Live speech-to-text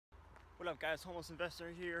What up, guys? Homeless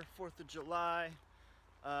Investor here, 4th of July.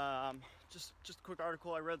 Just a quick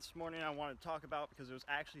article I read this morning I wanted to talk about because it was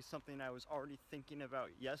actually something I was already thinking about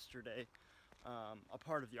yesterday, a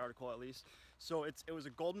part of the article at least. So it was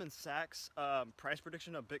a Goldman Sachs price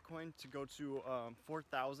prediction of Bitcoin to go to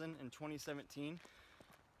 4,000 in 2017.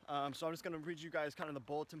 So I'm just going to read you guys kind of the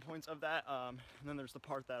bulletin points of that, and then there's the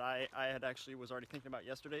part that I had actually was already thinking about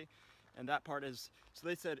yesterday. And that part is, so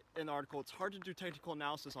they said in the article, it's hard to do technical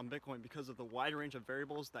analysis on Bitcoin because of the wide range of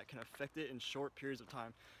variables that can affect it in short periods of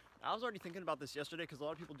time. I was already thinking about this yesterday because a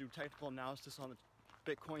lot of people do technical analysis on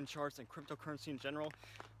the Bitcoin charts and cryptocurrency in general,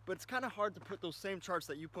 but it's kind of hard to put those same charts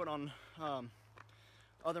that you put on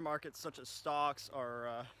other markets such as stocks or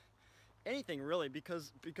anything really,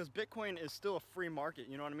 because Bitcoin is still a free market,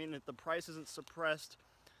 you know what I mean? The price isn't suppressed,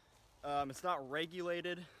 it's not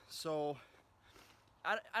regulated, so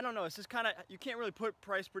I don't know, it's just kind of, you can't really put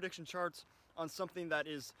price prediction charts on something that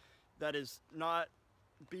is not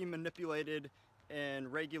being manipulated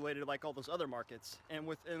and regulated like all those other markets, and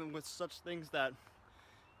with such things that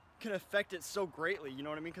can affect it so greatly, you know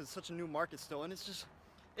what I mean? Because it's such a new market still, and it's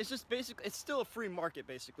just basically, it's still a free market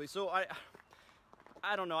basically. So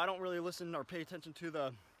I don't know, I don't really listen or pay attention to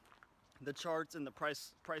the charts and the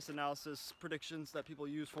price analysis predictions that people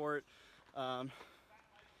use for it.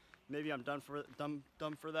 Maybe I'm dumb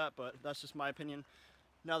for that, but that's just my opinion.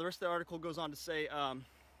 Now the rest of the article goes on to say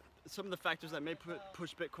some of the factors that may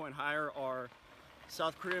push Bitcoin higher are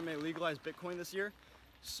South Korea may legalize Bitcoin this year,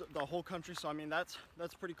 so the whole country. So I mean that's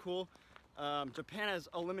pretty cool. Japan has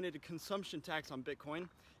eliminated consumption tax on Bitcoin,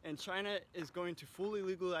 and China is going to fully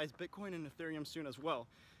legalize Bitcoin and Ethereum soon as well.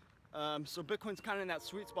 So Bitcoin's kind of in that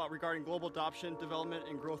sweet spot regarding global adoption, development,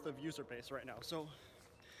 and growth of user base right now. So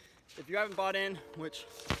if you haven't bought in, which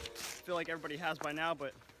I feel like everybody has by now,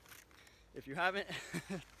 but if you haven't,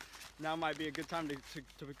 now might be a good time to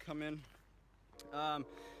come in. An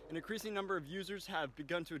increasing number of users have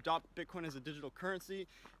begun to adopt Bitcoin as a digital currency,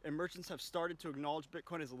 and merchants have started to acknowledge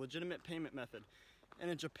Bitcoin as a legitimate payment method. And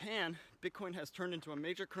in Japan, Bitcoin has turned into a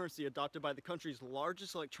major currency adopted by the country's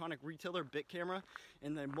largest electronic retailer, BitCamera,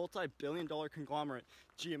 and the multi-billion-dollar conglomerate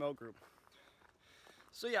GMO Group.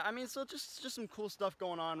 So yeah, I mean, so just some cool stuff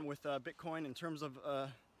going on with Bitcoin in terms of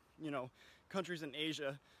you know, countries in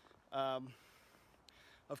Asia.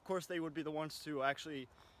 Of course, they would be the ones to actually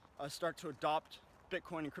start to adopt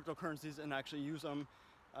Bitcoin and cryptocurrencies and actually use them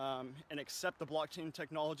and accept the blockchain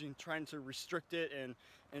technology, and trying to restrict it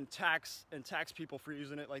and tax people for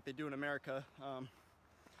using it like they do in America.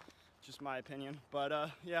 Just my opinion,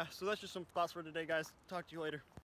 but yeah. So that's just some thoughts for today, guys. Talk to you later.